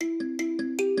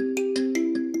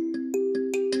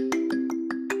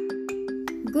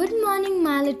Good morning,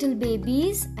 my little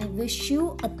babies. I wish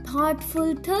you a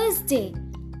thoughtful Thursday.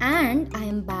 And I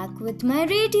am back with my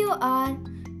radio hour.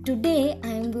 Today I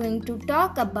am going to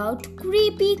talk about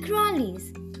creepy crawlies.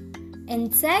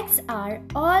 Insects are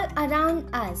all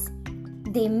around us.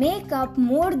 They make up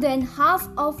more than half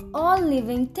of all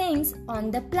living things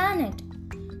on the planet.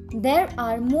 There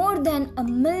are more than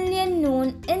 1 million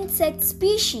known insect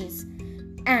species.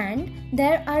 And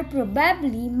there are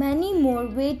probably many more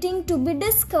waiting to be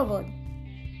discovered.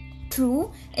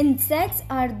 True, insects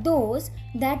are those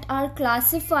that are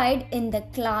classified in the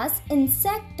class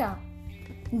Insecta.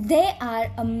 They are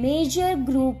a major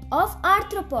group of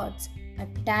arthropods, a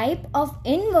type of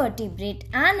invertebrate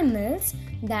animals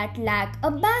that lack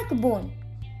a backbone,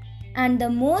 and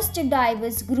the most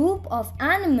diverse group of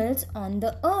animals on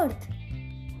the earth.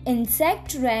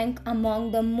 Insects rank among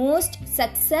the most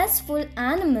successful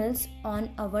animals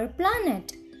on our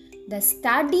planet. The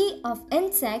study of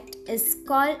insects is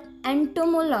called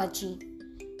entomology.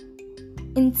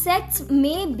 Insects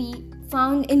may be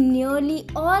found in nearly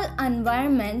all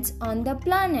environments on the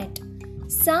planet.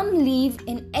 Some live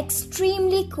in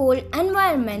extremely cold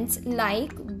environments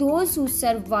like those who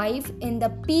survive in the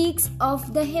peaks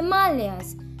of the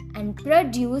Himalayas and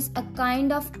produce a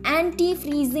kind of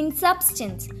anti-freezing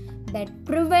substance that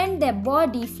prevent their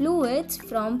body fluids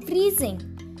from freezing,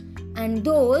 and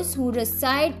those who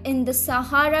reside in the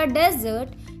Sahara Desert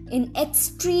in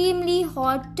extremely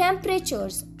hot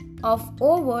temperatures of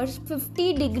over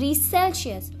 50 degrees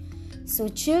Celsius. So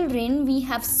children, we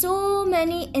have so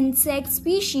many insect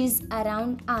species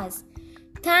around us.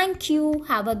 Thank you.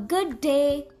 Have a good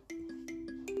day.